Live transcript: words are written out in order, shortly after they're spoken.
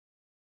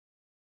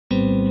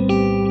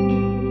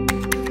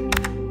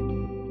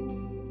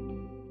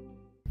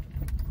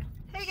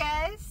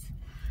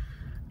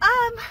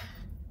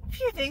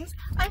few things.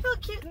 I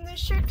felt cute in this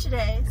shirt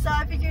today, so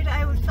I figured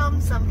I would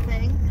film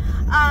something.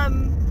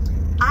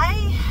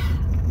 I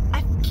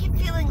keep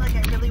feeling like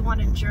I really want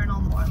to journal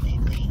more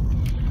lately,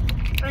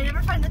 but I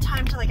never find the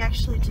time to like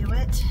actually do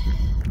it.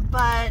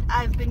 But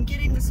I've been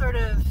getting the sort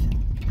of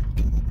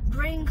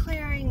brain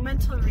clearing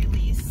mental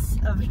release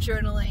of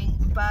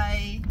journaling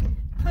by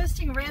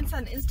posting rants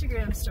on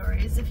Instagram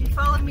stories. If you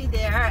follow me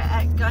there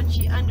at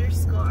Gunchi_,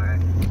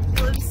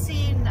 you'll have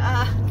seen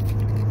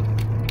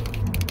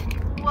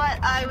what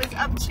I was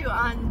up to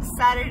on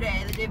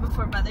Saturday, the day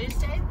before Mother's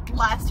Day,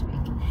 last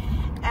week.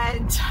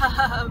 And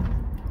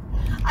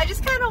I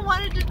just kind of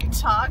wanted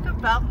to talk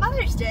about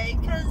Mother's Day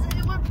because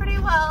it went pretty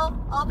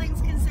well, all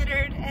things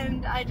considered,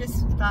 and I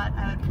just thought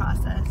I would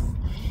process.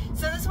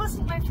 So this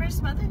wasn't my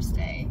first Mother's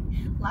Day.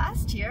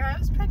 Last year I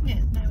was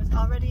pregnant and I was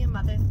already a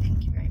mother,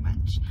 thank you very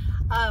much.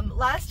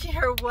 Last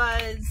year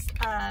was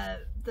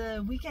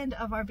the weekend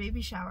of our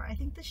baby shower. I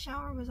think the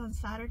shower was on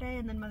Saturday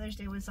and then Mother's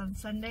Day was on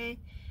Sunday.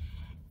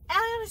 And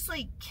I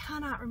honestly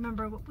cannot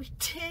remember what we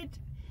did.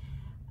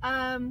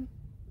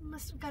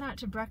 Must have gone out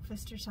to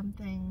breakfast or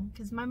something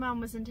because my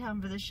mom was in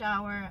town for the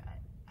shower.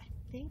 I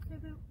think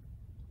maybe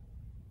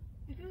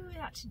we went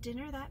out to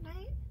dinner that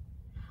night.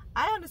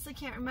 I honestly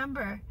can't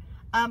remember.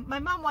 My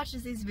mom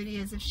watches these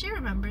videos. If she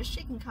remembers,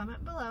 she can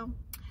comment below.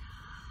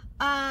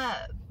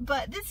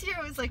 But this year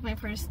was like my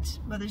first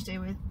Mother's Day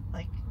with,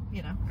 like,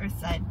 you know,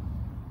 Earthside.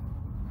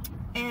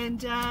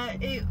 And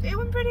it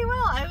went pretty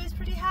well. I was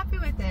pretty happy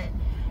with it.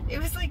 It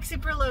was like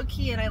super low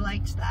key and I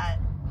liked that.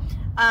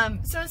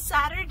 So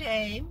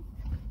Saturday,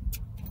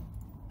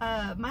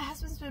 my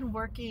husband's been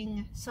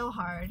working so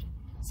hard.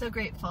 So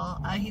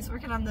grateful. He's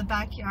working on the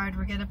backyard.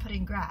 We're gonna put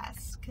in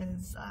grass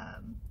because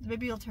the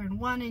baby will turn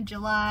 1 in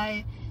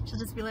July. She'll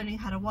just be learning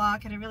how to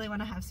walk, and I really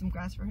want to have some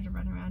grass for her to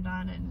run around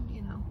on and,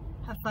 you know,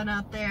 have fun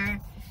out there.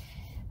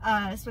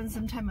 Spend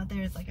some time out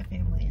there as like a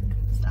family and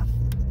stuff.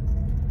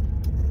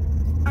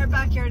 Our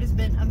backyard has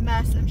been a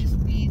mess of just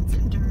weeds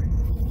and dirt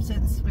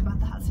since we bought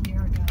the house a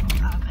year ago,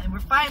 and we're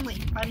finally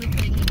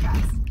putting in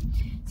grass.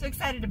 So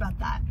excited about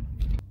that.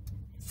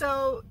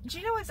 So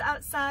Gina was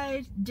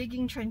outside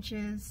digging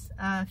trenches,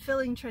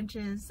 filling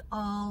trenches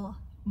all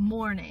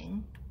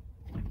morning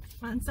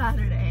on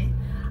Saturday.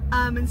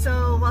 And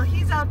so while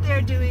he's out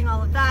there doing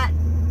all of that,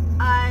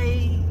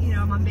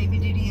 I'm on baby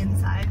duty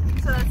inside,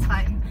 so that's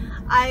fine.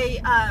 I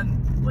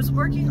was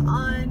working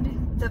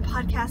on the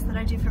podcast that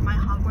I do for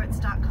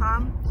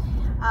myhogwarts.com.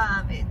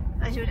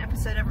 I do an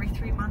episode every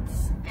 3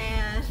 months,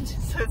 and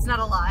so it's not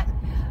a lot.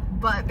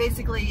 But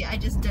basically, I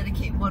just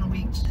dedicate 1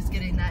 week to just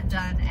getting that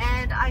done.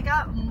 And I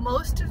got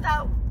most of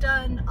that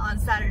done on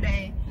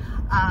Saturday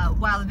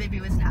while the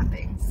baby was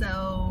napping.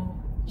 So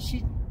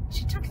she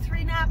took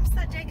 3 naps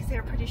that day because they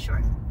were pretty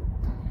short.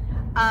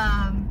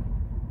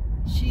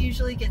 She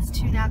usually gets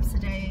 2 naps a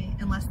day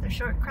unless they're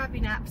short, crappy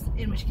naps,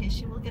 in which case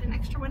she will get an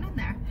extra one in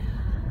there.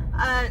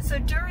 So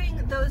during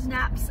those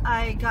naps,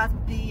 I got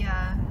the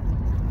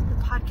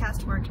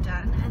podcast work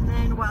done. And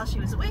then while she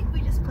was awake,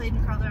 we just played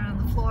and crawled around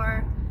on the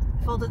floor.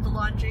 Folded the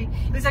laundry.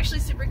 It was actually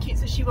super cute.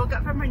 So she woke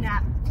up from her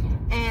nap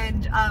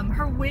and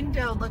her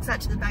window looks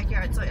out to the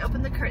backyard. So I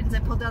opened the curtains, I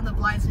pulled down the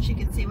blinds so she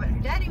could see what her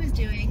daddy was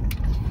doing.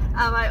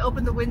 I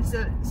opened the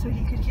window so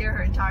he could hear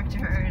her and talk to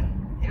her,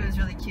 and it was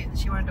really cute that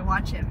she wanted to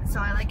watch him. So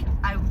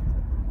I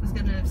was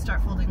gonna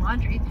start folding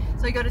laundry.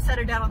 So I go to set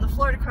her down on the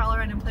floor to crawl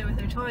around and play with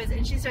her toys,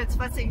 and she starts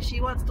fussing.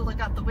 She wants to look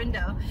out the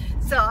window.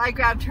 So I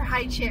grabbed her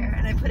high chair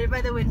and I put it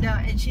by the window,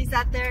 and she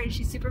sat there and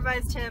she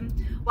supervised him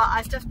while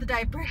I stuffed the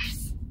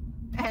diapers.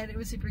 And it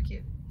was super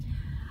cute.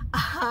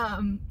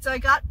 So I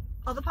got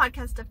all the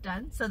podcast stuff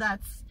done. So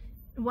that's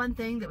one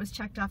thing that was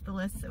checked off the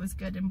list that was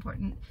good,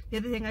 important. The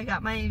other thing, I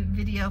got my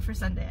video for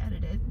Sunday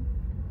edited.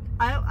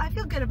 I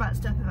feel good about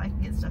stuff if I can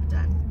get stuff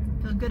done.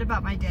 I feel good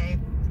about my day.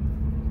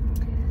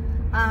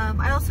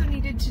 I also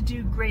needed to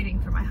do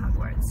grading for my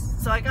Hogwarts.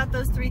 So I got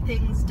those 3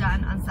 things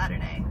done on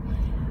Saturday,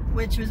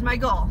 which was my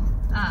goal.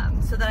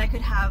 So that I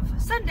could have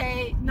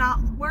Sunday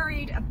not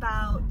worried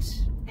about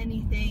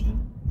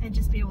anything and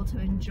just be able to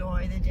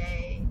enjoy the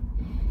day.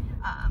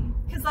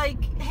 Because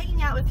like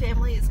hanging out with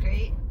family is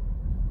great.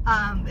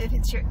 If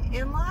it's your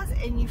in-laws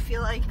and you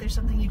feel like there's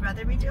something you'd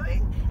rather be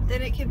doing,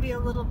 then it can be a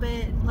little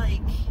bit like,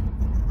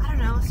 I don't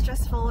know,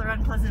 stressful or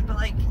unpleasant, but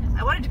like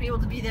I wanted to be able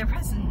to be there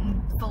present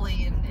and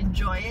fully and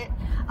enjoy it.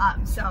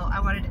 So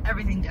I wanted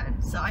everything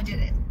done. So I did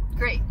it.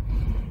 Great.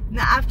 In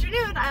the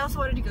afternoon, I also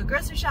wanted to go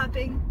grocery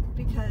shopping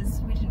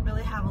because we didn't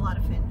really have a lot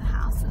of food in the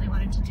house and I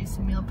wanted to do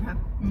some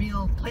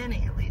meal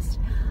planning at least.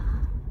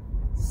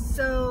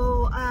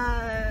 So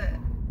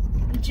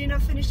Gino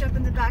finished up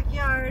in the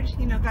backyard,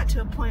 you know, got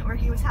to a point where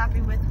he was happy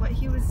with what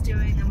he was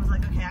doing and was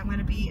like, okay, I'm going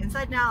to be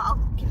inside now,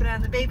 I'll keep an eye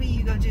on the baby,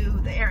 you go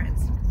do the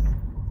errands.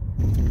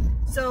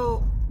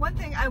 So one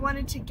thing, I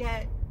wanted to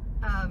get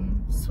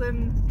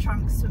swim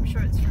trunks, swim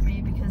shorts for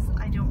me because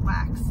I don't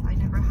wax, I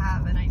never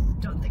have, and I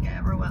don't think I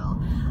ever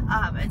will.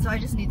 And so I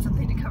just need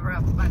something to cover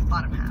up my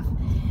bottom half.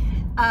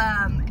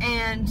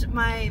 And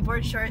my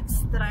board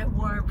shorts that I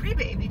wore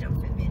pre-baby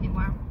don't fit me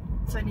anymore.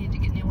 So I needed to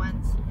get new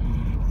ones.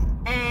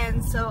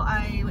 And so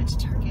I went to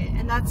Target,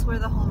 and that's where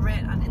the whole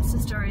rant on Insta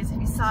Stories,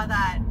 if you saw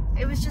that,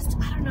 it was just,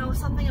 I don't know,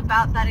 something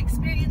about that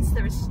experience.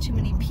 There was too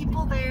many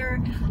people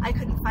there. I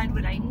couldn't find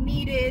what I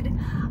needed.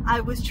 I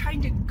was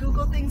trying to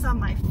Google things on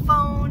my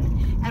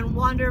phone and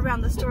wander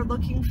around the store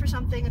looking for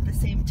something at the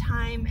same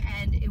time,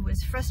 and it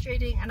was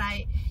frustrating. And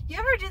you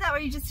ever do that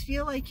where you just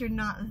feel like you're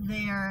not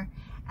there?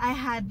 I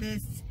had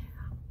this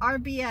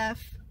RBF,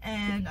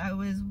 and I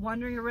was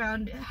wandering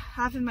around,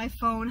 half in my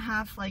phone,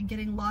 half like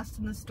getting lost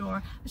in the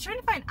store. I was trying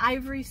to find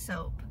Irish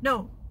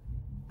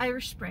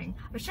Spring.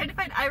 I was trying to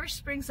find Irish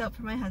Spring soap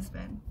for my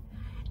husband.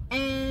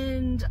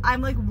 And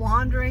I'm like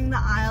wandering the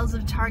aisles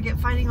of Target,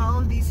 finding all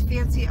of these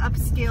fancy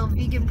upscale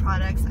vegan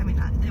products. I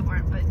mean, they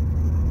weren't, but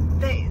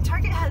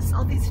Target has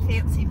all these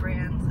fancy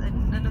brands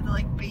and none of the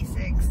like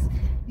basics.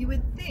 You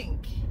would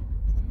think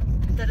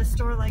that a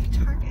store like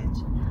Target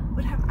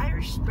would have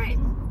Irish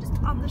Spring just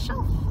on the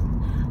shelf,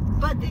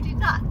 but they did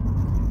not.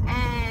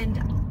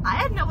 And I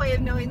had no way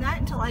of knowing that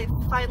until I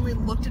finally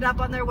looked it up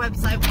on their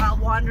website while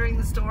wandering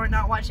the store,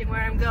 not watching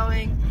where I'm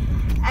going.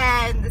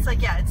 And it's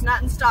like, yeah, it's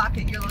not in stock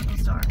at your local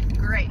store.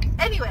 Great.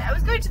 Anyway, I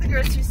was going to the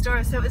grocery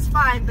store, so it was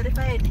fine, but if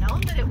I had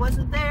known that it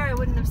wasn't there, I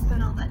wouldn't have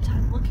spent all that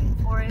time looking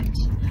for it.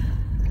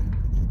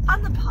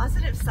 On the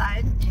positive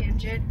side,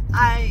 tangent,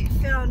 I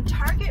found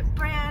Target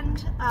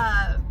brand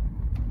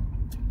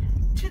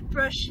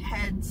toothbrush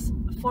heads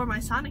for my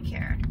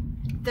Sonicare.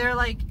 They're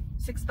like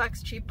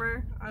 $6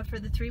 cheaper for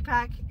the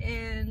 3-pack,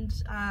 and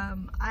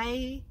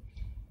I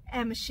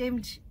am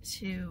ashamed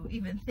to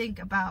even think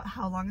about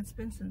how long it's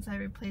been since I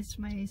replaced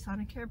my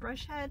Sonicare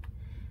brush head.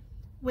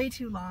 Way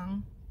too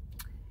long.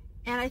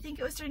 And I think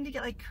it was starting to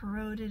get like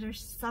corroded or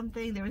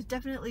something. There was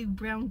definitely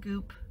brown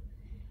goop.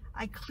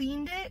 I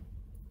cleaned it,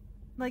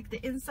 like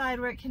the inside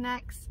where it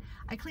connects.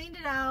 I cleaned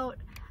it out,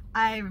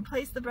 I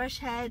replaced the brush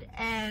head,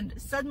 and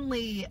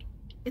suddenly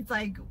it's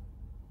like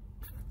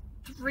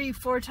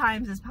 3-4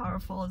 times as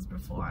powerful as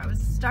before. I was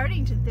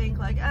starting to think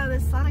like, oh,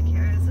 this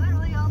Sonicare isn't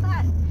really all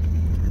that.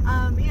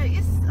 You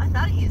know, I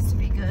thought it used to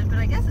be good, but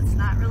I guess it's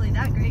not really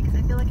that great because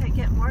I feel like I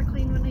get more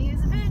clean when I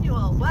use a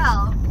manual.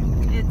 Well,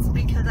 it's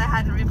because I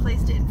hadn't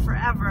replaced it in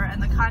forever,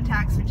 and the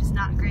contacts are just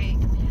not great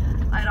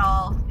at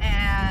all.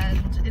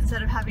 And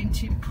instead of having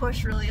to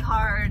push really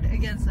hard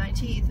against my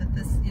teeth with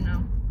this, you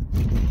know,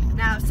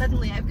 now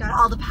suddenly I've got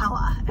all the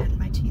power, and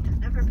my teeth have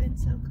never been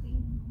so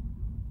clean.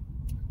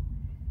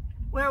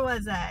 Where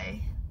was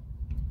I?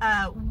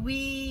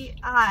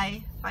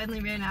 I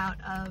finally ran out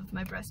of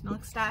my breast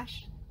milk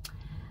stash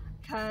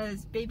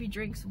because baby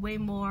drinks way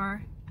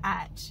more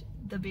at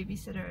the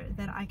babysitter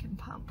than I can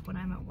pump when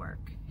I'm at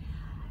work.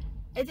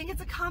 I think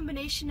it's a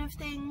combination of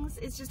things.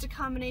 It's just a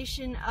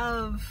combination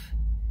of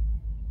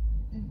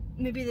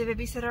maybe the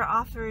babysitter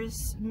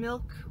offers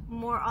milk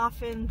more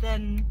often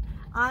than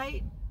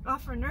I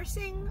offer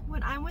nursing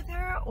when I'm with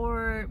her,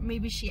 or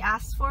maybe she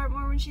asks for it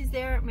more when she's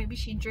there. Maybe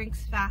she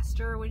drinks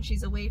faster when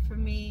she's away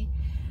from me.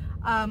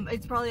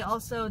 It's probably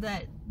also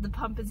that the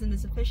pump isn't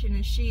as efficient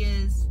as she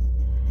is.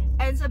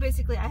 And so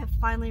basically I have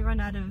finally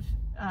run out of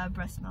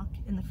breast milk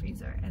in the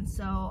freezer, and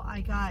so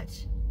I got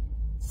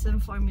some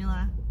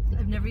formula.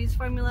 I've never used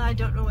formula. I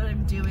don't know what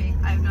I'm doing.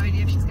 I have no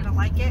idea if she's gonna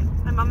like it.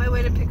 I'm on my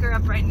way to pick her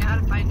up right now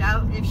to find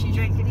out if she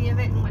drank any of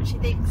it and what she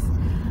thinks.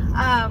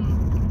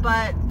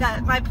 But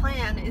my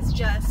plan is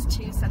just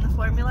to send the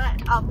formula.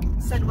 I'll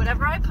send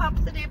whatever I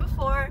pumped the day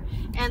before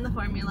and the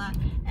formula,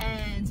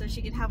 and so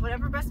she can have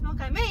whatever breast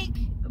milk I make.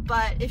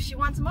 But if she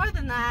wants more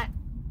than that,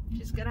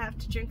 she's gonna have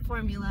to drink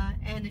formula,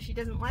 and if she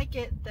doesn't like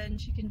it, then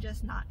she can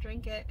just not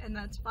drink it, and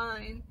that's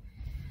fine.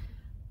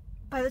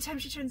 By the time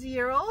she turns a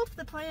year old,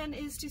 the plan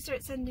is to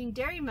start sending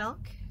dairy milk,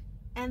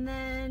 and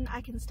then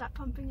I can stop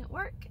pumping at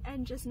work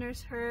and just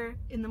nurse her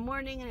in the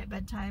morning and at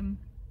bedtime.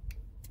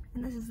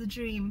 And this is the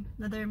dream.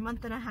 Another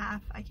month and a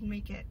half, I can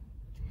make it.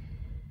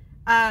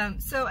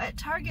 So at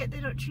Target, they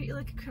don't treat you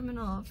like a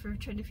criminal for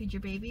trying to feed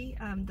your baby.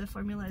 The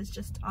formula is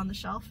just on the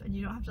shelf, and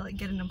you don't have to like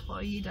get an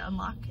employee to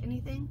unlock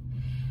anything,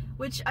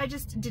 which I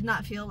just did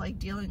not feel like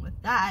dealing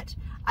with that.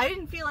 I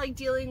didn't feel like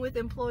dealing with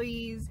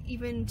employees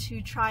even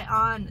to try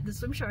on the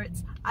swim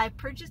shorts. I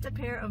purchased a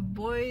pair of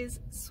boys'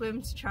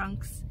 swim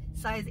trunks,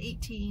 size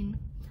 18.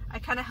 I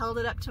kind of held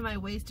it up to my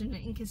waist in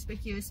an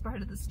inconspicuous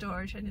part of the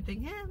store, trying to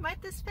think,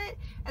 might this fit?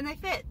 And they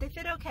fit. They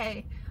fit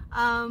okay.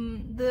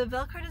 The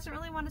Velcro doesn't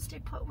really want to stay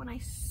put when I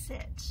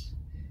sit,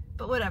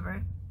 but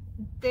whatever.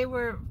 They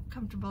were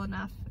comfortable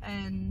enough,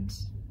 and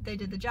they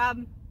did the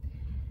job,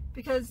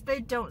 because they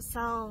don't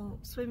sell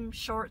swim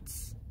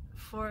shorts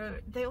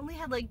they only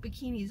had like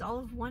bikinis, all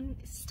of one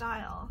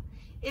style.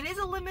 It is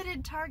a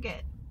limited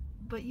Target,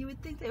 but you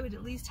would think they would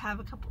at least have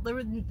a couple. There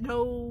were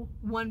no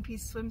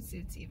one-piece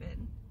swimsuits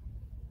even.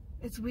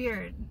 It's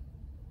weird.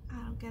 I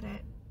don't get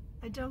it.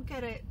 I don't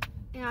get it.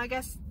 You know, I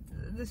guess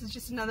this is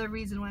just another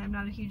reason why I'm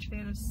not a huge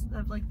fan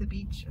of like the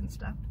beach and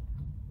stuff.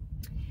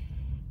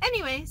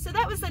 Anyway, so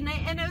that was the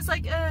night, and it was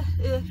like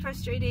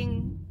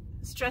frustrating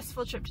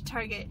stressful trip to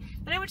Target.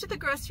 Then I went to the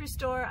grocery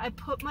store. I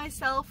put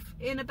myself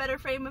in a better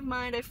frame of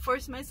mind. I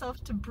forced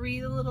myself to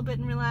breathe a little bit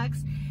and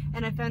relax,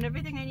 and I found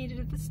everything I needed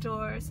at the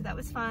store, so that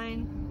was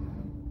fine.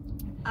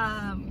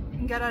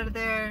 Got out of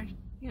there,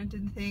 you know,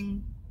 did the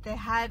thing. They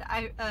had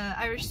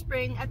Irish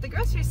Spring at the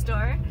grocery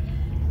store,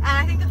 and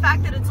I think the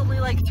fact that it's only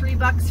like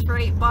 $3 for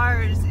 8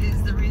 bars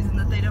is the reason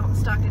that they don't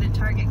stock it at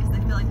Target, because they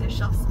feel like their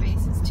shelf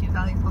space is too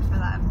valuable for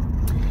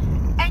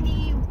them.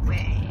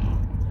 Anyway,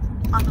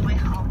 on the way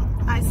home,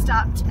 I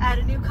stopped at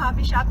a new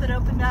coffee shop that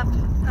opened up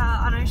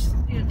on our,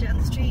 you know, down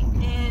the street,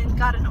 and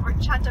got an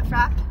horchata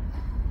frap.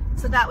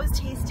 So that was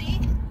tasty.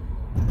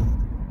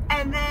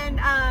 And then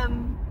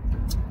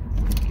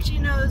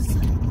Gino's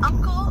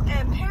uncle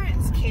and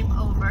parents came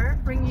over,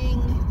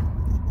 bringing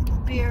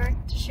beer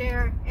to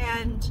share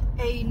and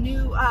a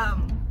new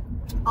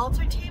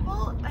altar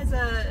table as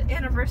a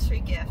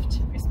anniversary gift,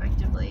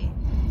 respectively.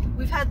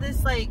 We've had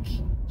this like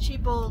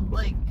cheap old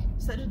like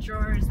set of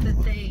drawers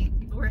that they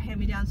were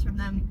hand-me-downs from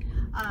them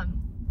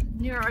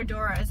near our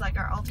door as like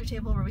our altar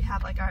table, where we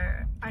have like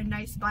our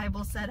nice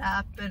Bible set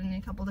up and a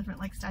couple different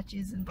like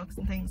statues and books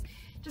and things.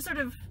 Just sort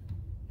of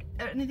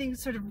anything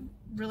sort of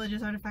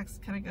religious artifacts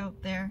kind of go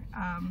there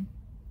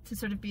to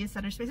sort of be a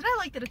center space. And I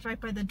like that it's right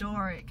by the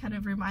door. It kind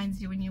of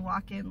reminds you when you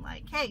walk in,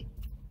 like, hey,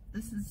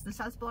 this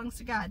house belongs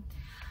to God.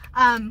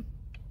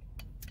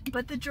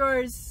 But the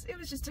drawers, it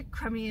was just a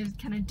crummy, it was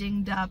kind of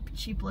dinged up,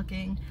 cheap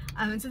looking.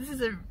 And so this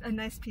is a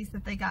nice piece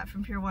that they got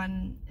from Pier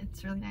 1.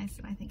 It's really nice,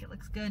 and I think it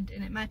looks good,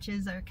 and it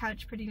matches our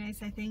couch pretty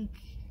nice, I think.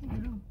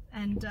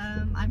 And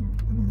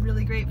I'm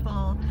really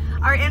grateful.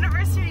 Our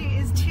anniversary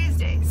is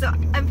Tuesday, so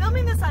I'm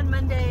filming this on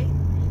Monday,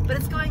 but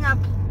it's going up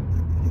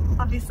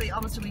obviously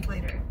almost a week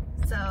later.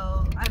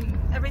 So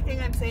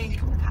everything I'm saying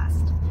is in the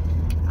past.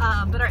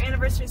 But our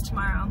anniversary is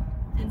tomorrow,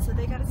 and so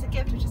they got us a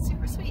gift, which is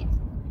super sweet.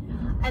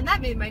 And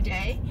that made my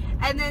day.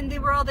 And then they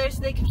were all there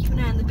so they could keep an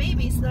eye on the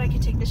baby, so that I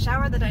could take the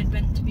shower that I'd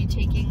been to be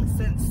taking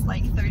since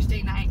like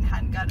Thursday night and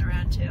hadn't gotten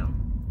around to.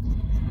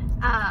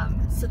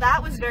 So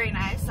that was very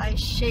nice. I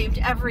shaved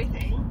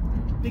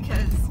everything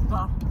because,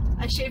 well,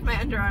 I shaved my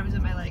underarms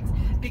and my legs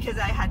because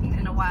I hadn't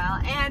in a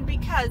while, and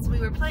because we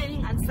were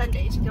planning on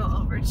Sunday to go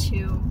over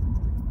to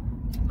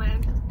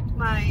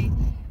my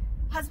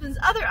husband's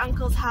other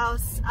uncle's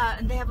house,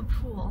 and they have a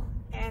pool,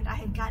 and I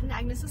had gotten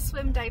Agnes a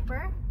swim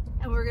diaper,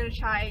 and we were going to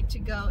try to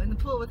go in the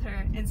pool with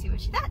her and see what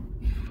she thought.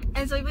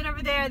 And so we went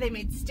over there, they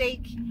made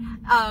steak,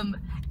 and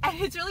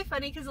it's really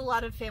funny because a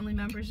lot of family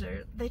members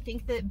they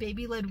think that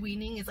baby-led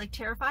weaning is like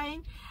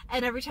terrifying,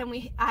 and every time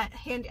we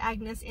hand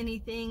Agnes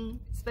anything,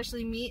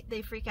 especially meat,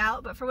 they freak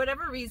out. But for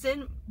whatever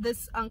reason,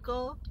 this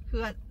uncle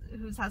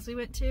whose house we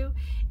went to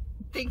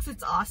thinks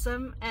it's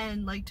awesome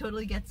and like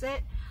totally gets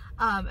it.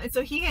 And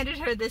so he handed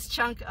her this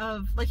chunk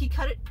of, like, he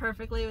cut it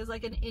perfectly. It was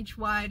like 1 inch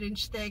wide, 1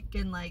 inch thick,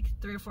 and like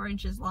 3 or 4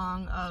 inches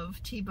long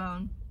of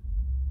T-bone.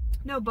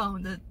 No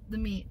bone, the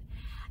meat.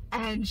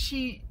 And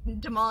she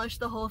demolished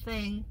the whole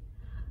thing.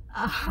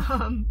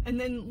 And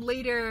then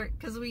later,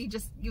 because we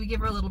gave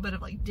her a little bit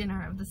of like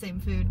dinner of the same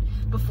food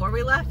before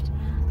we left,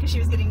 because she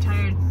was getting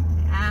tired.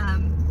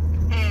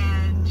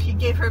 And he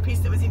gave her a piece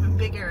that was even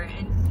bigger,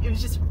 and it was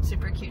just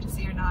super cute to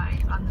see her gnaw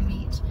on the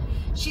meat.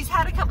 She's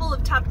had a couple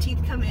of top teeth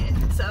come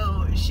in,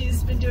 so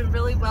she's been doing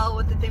really well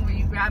with the thing where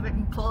you grab it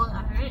and pull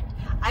on it.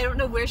 I don't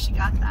know where she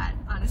got that,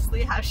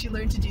 honestly, how she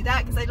learned to do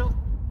that, because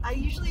I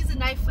usually use a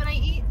knife when I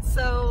eat,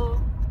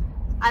 so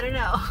I don't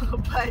know,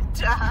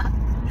 but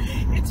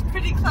it's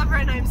pretty clever,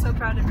 and I'm so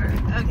proud of her.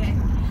 Okay.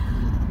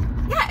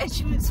 Yeah, and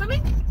she went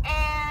swimming,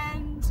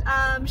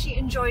 and she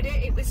enjoyed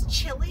it. It was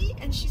chilly,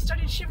 and she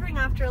started shivering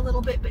after a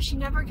little bit, but she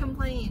never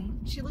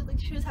complained. She looked like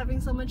she was having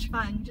so much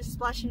fun, just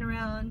splashing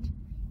around,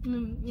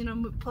 you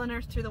know, pulling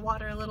her through the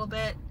water a little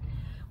bit.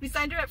 We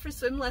signed her up for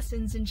swim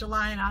lessons in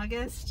July and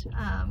August.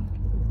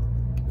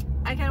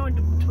 I kind of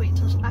wanted to wait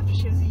till after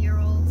she was a year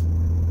old,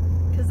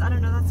 because I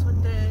don't know, that's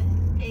what the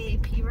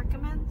AAP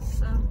recommends,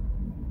 so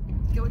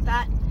go with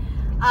that.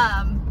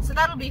 So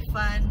that'll be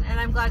fun, and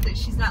I'm glad that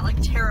she's not like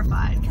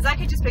terrified, because I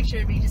could just picture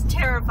her being just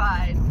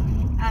terrified.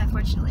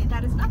 Unfortunately,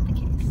 that is not the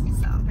case,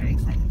 so I'm very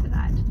excited for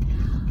that.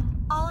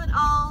 All in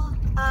all,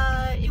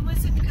 it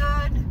was a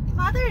good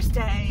Mother's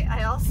Day.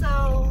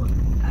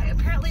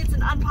 Apparently it's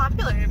an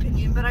unpopular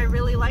opinion, but I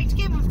really liked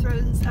Game of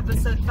Thrones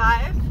episode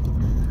 5.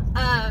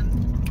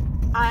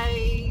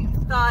 I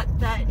thought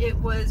that it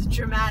was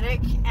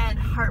dramatic and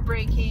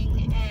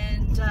heartbreaking,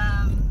 and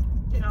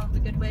in all the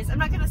good ways. I'm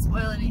not going to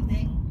spoil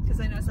anything, because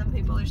I know some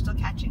people are still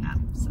catching up,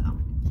 so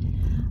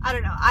I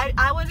don't know.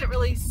 I wasn't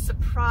really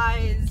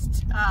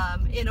surprised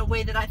in a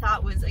way that I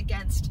thought was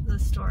against the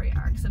story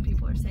arc. Some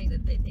people are saying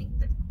that they think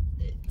that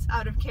it's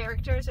out of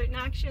character, certain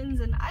actions,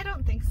 and I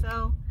don't think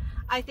so.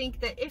 I think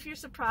that if you're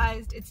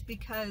surprised, it's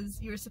because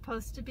you're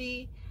supposed to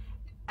be,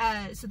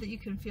 so that you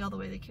can feel the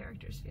way the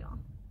characters feel.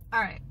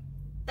 Alright,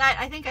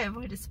 I think I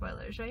avoided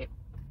spoilers, right?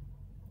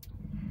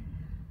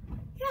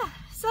 Yeah,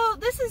 so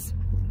this is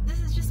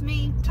just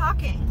me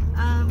talking,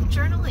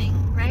 journaling,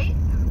 right?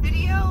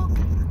 Video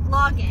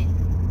logging.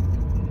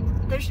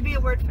 There should be a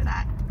word for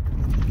that.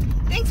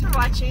 thanks for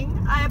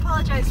watching. I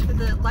apologize for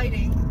the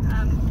lighting.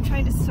 I'm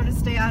trying to sort of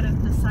stay out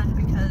of the sun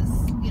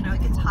because, you know,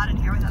 it gets hot in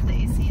here without the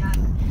AC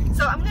on.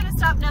 So I'm going to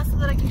stop now so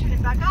that I can turn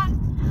it back on.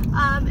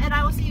 And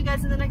I will see you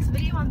guys in the next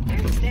video on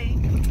Thursday.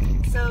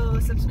 So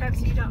subscribe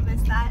so you don't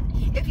miss that.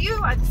 If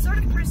you are the sort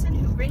of person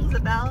who rings a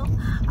bell,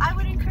 I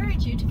would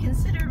encourage you to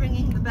consider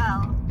ringing the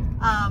bell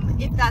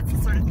if that's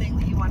the sort of thing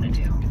that you want to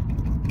do.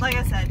 Like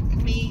I said,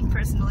 me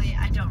personally,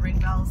 I don't ring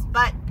bells,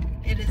 but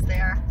it is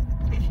there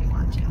if you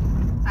want to.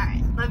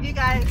 Alright, love you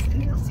guys,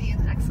 and we'll see you in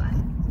the next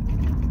one.